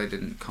because I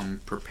didn't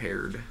come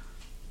prepared.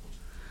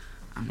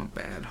 I'm a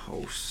bad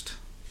host.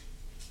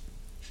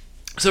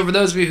 So for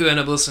those of you who end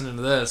up listening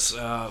to this,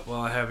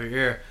 while I have your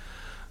ear,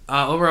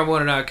 over on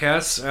One and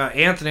Outcasts,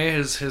 Anthony,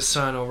 his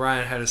son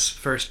Orion, had his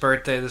first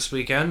birthday this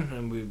weekend,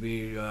 and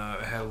we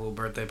had a little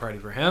birthday party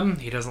for him.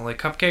 He doesn't like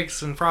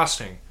cupcakes and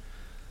frosting.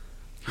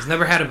 He's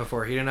never had it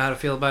before. He didn't know how to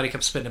feel about it. He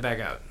kept spitting it back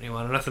out. He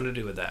wanted nothing to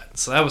do with that.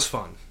 So that was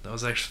fun. That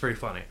was actually pretty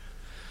funny.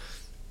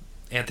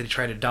 Anthony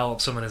tried to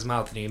dollop some in his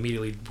mouth, and he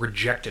immediately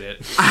rejected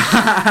it.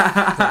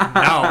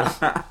 No.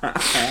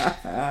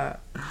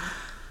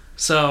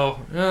 So,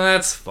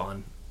 that's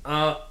fun.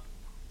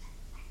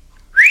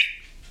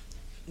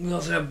 We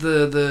also have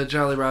the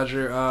Jolly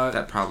Roger.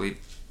 That probably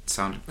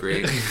sounded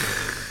great.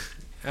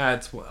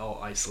 It's all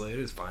isolated.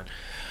 It's fine.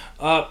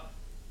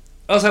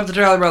 Also have the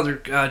Jolly Roger.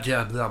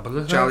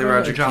 Jolly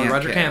Roger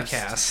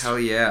Campcast. Hell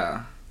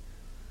yeah.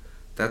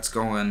 That's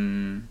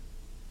going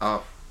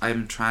up.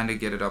 I'm trying to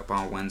get it up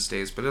on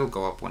Wednesdays, but it'll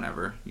go up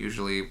whenever.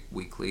 Usually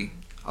weekly.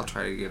 I'll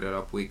try to get it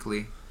up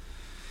weekly.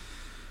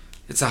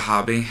 It's a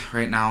hobby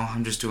right now.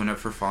 I'm just doing it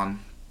for fun.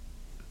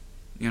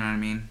 You know what I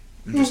mean?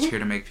 I'm just here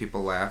to make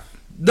people laugh.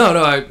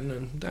 No, I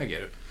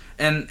get it.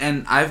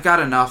 And I've got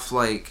enough,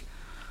 I've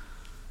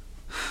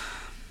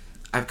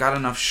got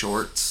enough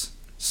shorts,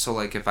 so,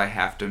 if I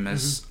have to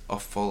miss a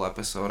full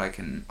episode, I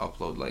can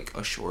upload,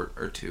 a short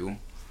or two.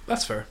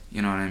 That's fair.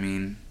 You know what I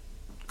mean?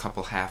 A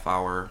couple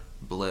half-hour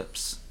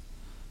blips.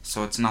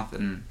 So it's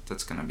nothing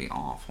that's going to be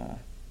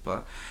awful.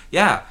 But,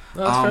 yeah.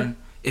 Fair.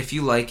 If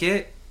you like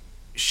it,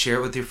 share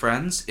it with your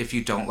friends. If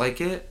you don't like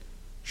it,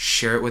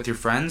 share it with your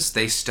friends.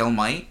 They still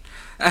might.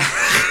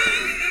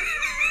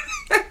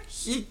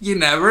 You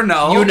never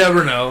know. You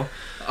never know.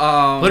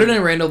 Put it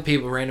in random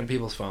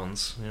people's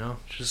phones.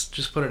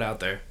 Just put it out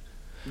there.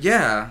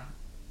 Yeah.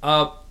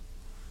 And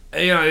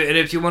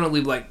if you want to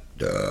leave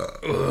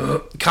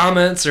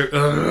comments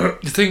or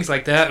things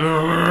like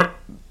that.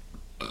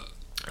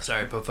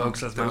 Sorry, but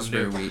folks, that's that was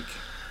very weak.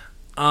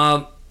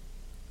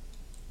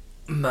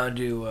 Mountain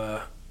Dew.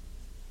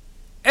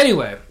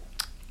 Anyway.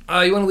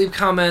 You want to leave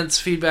comments,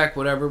 feedback,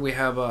 whatever. We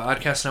have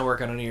Oddcast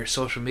Network on any of your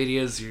social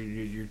medias,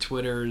 your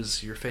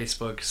Twitters, your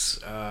Facebooks.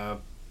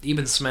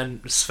 Even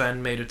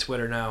Sven made a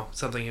Twitter now,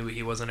 something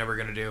he wasn't ever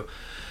going to do.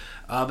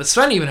 But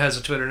Sven even has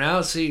a Twitter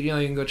now, so you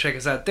can go check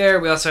us out there.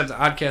 We also have the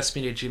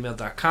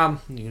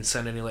oddcastmedia@gmail.com. You can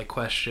send any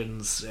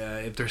questions.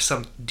 If there's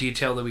some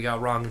detail that we got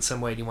wrong in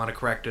some way and you want to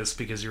correct us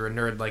because you're a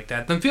nerd like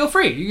that, then feel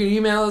free. You can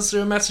email us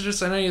or message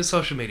us on any of the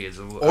social medias.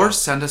 Or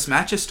send us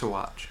matches to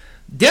watch.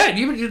 Yeah,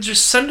 you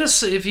just send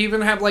us, if you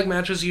even have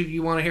matches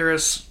you want to hear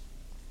us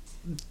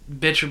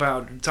bitch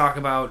about, talk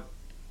about.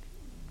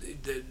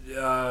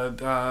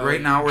 Right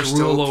now we're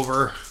still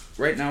over.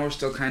 Right now we're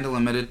still kind of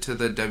limited to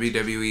the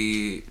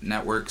WWE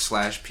Network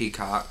 /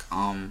 Peacock.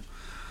 I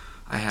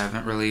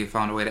haven't really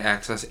found a way to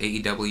access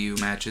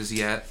AEW matches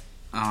yet.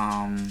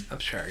 I'm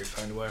sure you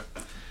find a way.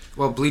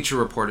 Well, Bleacher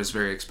Report is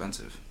very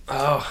expensive.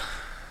 Oh.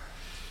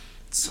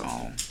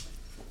 So.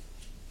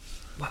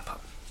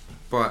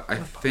 But I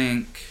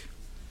think.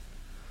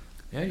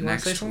 Yeah, you next want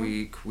to say something?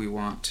 week we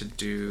want to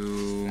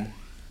do.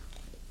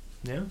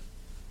 Yeah.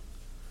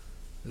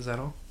 Is that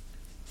all?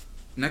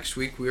 Next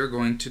week we are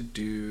going to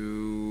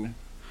do.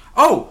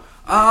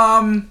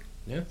 Yeah,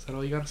 is that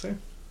all you got to say?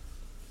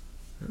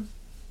 Yeah.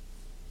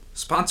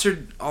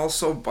 Sponsored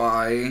also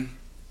by.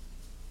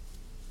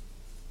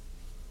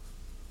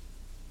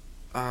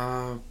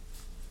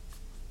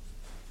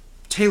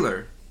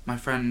 Taylor, my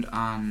friend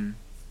on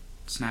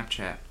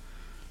Snapchat.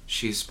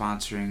 She's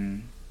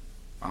sponsoring.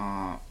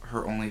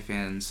 Her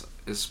OnlyFans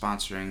is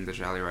sponsoring the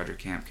Jolly Roger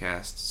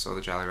Campcast, so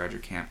the Jolly Roger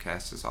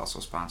Campcast is also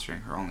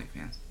sponsoring her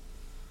OnlyFans.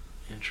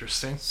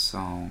 Interesting.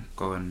 So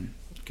go and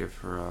give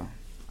her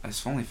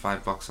it's only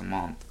 $5 a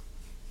month.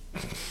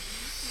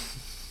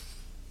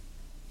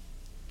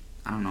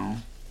 I don't know.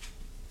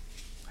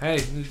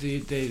 Hey,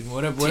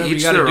 whatever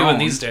you gotta do in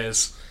these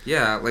days.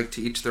 Yeah,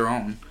 to each their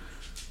own.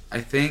 I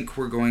think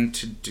we're going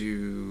to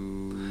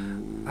do.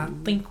 God,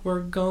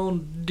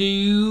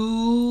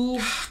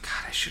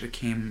 I should have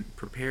came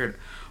prepared.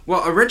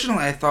 Well,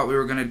 originally I thought we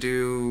were gonna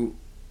do.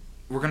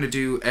 We're gonna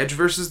do Edge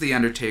versus The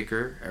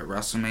Undertaker at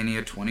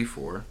WrestleMania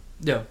 24.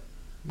 Yeah.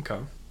 Okay.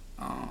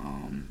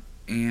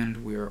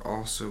 And we're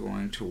also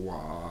going to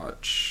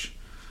watch.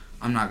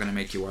 I'm not gonna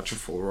make you watch a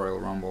full Royal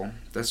Rumble.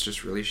 That's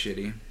just really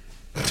shitty.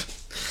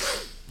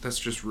 That's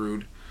just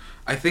rude.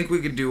 I think we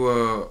could do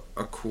a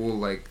cool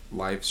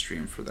live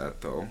stream for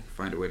that though.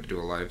 Find a way to do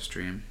a live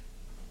stream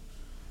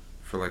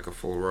for a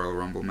full Royal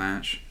Rumble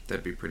match.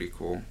 That'd be pretty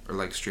cool.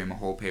 Or stream a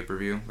whole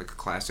pay-per-view, a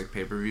classic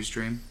pay-per-view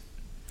stream.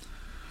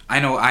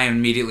 I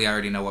immediately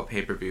already know what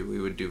pay-per-view we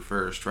would do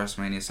first.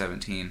 WrestleMania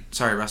 17.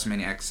 Sorry,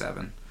 WrestleMania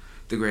X7.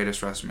 The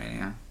greatest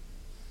WrestleMania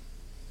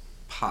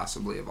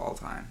possibly of all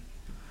time.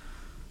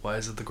 Why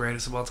is it the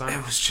greatest of all time?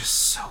 It was just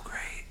so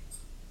great.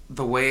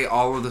 The way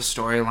all of the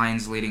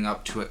storylines leading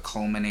up to it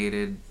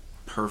culminated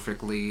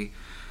perfectly.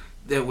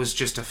 It was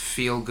just a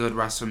feel-good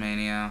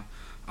WrestleMania.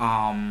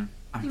 I'm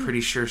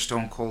pretty sure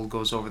Stone Cold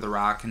goes over The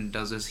Rock and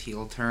does his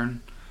heel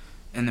turn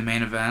in the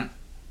main event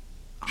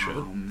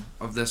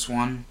of this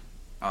one.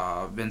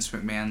 Vince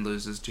McMahon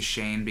loses to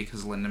Shane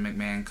because Linda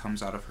McMahon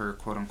comes out of her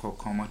quote-unquote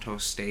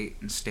comatose state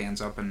and stands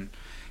up and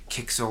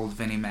kicks old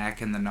Vinnie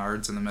Mac in the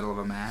nards in the middle of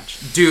a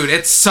match. Dude,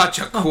 it's such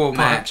a cool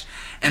match.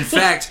 In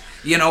fact,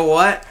 you know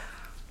what?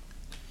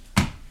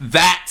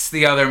 That's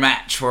the other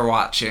match we're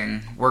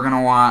watching. We're going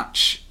to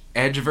watch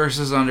Edge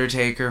versus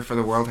Undertaker for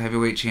the World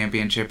Heavyweight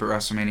Championship at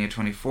WrestleMania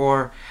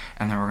 24.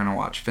 And then we're going to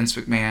watch Vince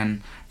McMahon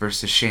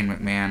versus Shane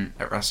McMahon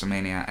at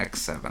WrestleMania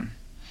X7.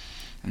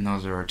 And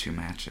those are our two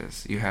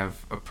matches. You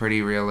have a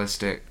pretty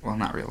realistic, well,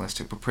 not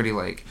realistic, but pretty,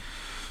 like,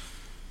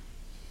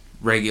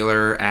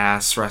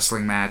 regular-ass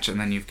wrestling match. And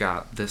then you've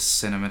got this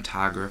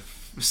cinematography,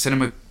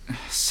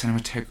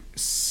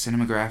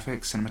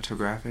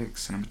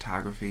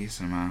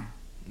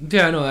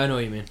 Yeah, I know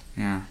what you mean.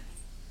 Yeah.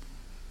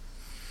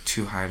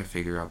 Too high to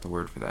figure out the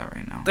word for that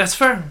right now. That's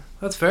fair.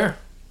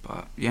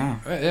 But, yeah.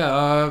 Right, yeah,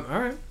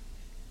 alright.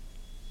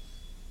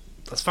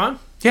 That's fine.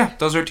 Yeah,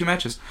 those are two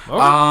matches.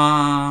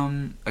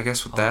 Right. I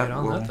guess with that,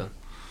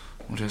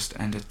 we'll just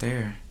end it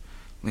there.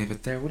 Leave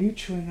it there. What are you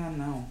chewing on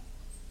now?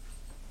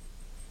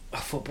 A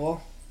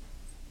football.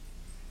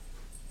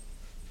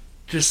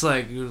 Just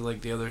like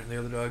the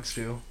other dogs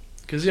do,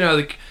 because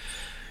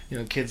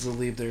kids will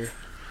leave their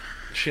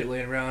shit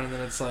laying around, and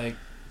then it's like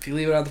if you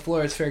leave it on the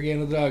floor, it's fair game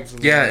to the dogs.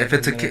 Yeah, if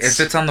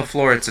it's on the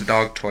floor, it's a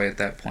dog toy at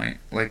that point.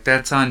 Like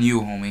that's on you,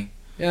 homie.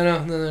 Yeah, no.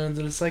 And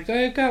then it's like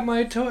I got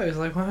my toy. It's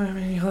like, well, I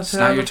mean, you left it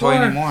on the floor. It's not your toy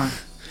anymore.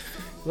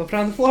 You left it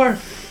on the floor.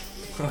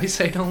 Always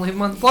say don't leave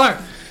them on the floor.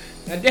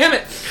 God damn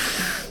it.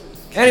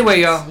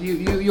 Anyway, y'all,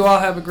 you all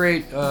have a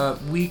great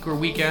week or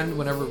weekend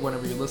whenever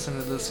you're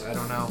listening to this. I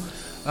don't know.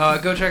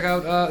 Go check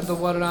out the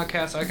What an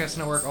Outcast, iCast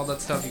Network, all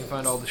that stuff. You can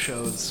find all the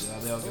shows.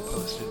 They all get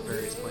posted in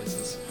various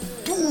places.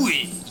 Do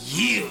it,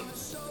 yeah.